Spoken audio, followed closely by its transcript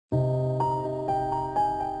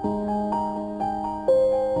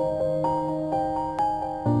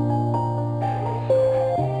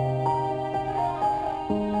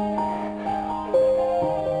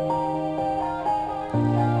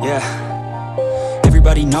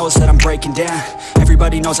Everybody knows that I'm breaking down.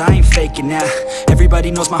 Everybody knows I ain't faking now. Everybody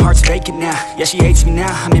knows my heart's vacant now. Yeah, she hates me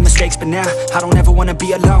now, I made mistakes but now I don't ever wanna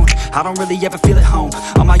be alone. I don't really ever feel at home.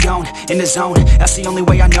 On my own, in the zone, that's the only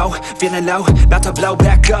way I know. Feeling low, about to blow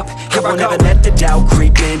back up. Here I won't ever let the doubt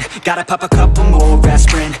creep in. Gotta pop a couple more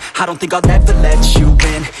aspirin. I don't think I'll ever let you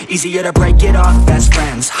in. Easier to break it off best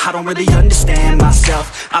friends. I don't really understand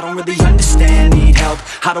myself. I don't really understand, need help.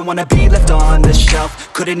 I don't wanna be left on the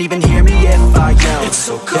shelf. Couldn't even hear me if I yelled. It's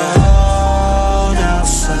so cold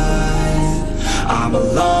outside, I'm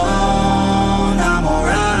alone, I'm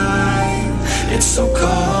alright. It's so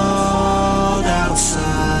cold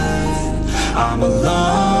outside, I'm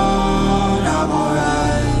alone, I'm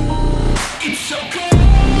alright. It's so cold.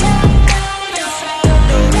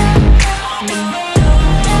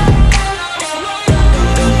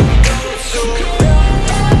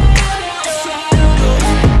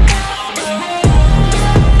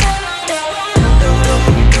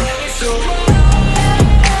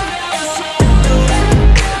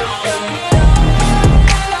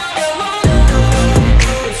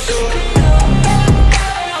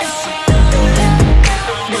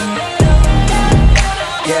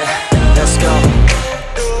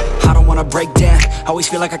 Break down, always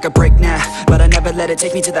feel like I could break now, but I never let it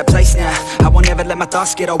take me to that place now. I won't ever let my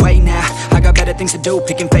thoughts get away now. I got better things to do,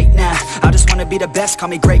 picking fate now. I just wanna be the best, call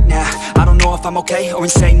me great now. I don't know if I'm okay or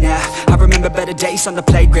insane now. I remember better days on the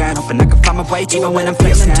playground, hoping I can find my way. Even when I'm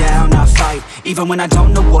feeling down, I fight. Even when I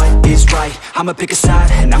don't know what is right, I'ma pick a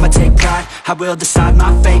side and I'ma take pride. I will decide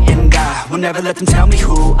my fate and I will never let them tell me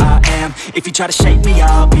who I am. If you try to shake me,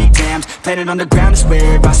 I'll be damned. Planet on the ground is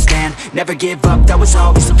where I stand. Never give up, that was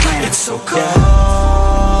always the plan. It's so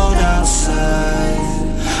cold outside,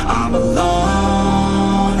 I'm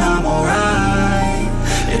alone, I'm alright.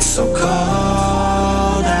 It's so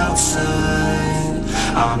cold outside,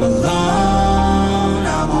 I'm alone.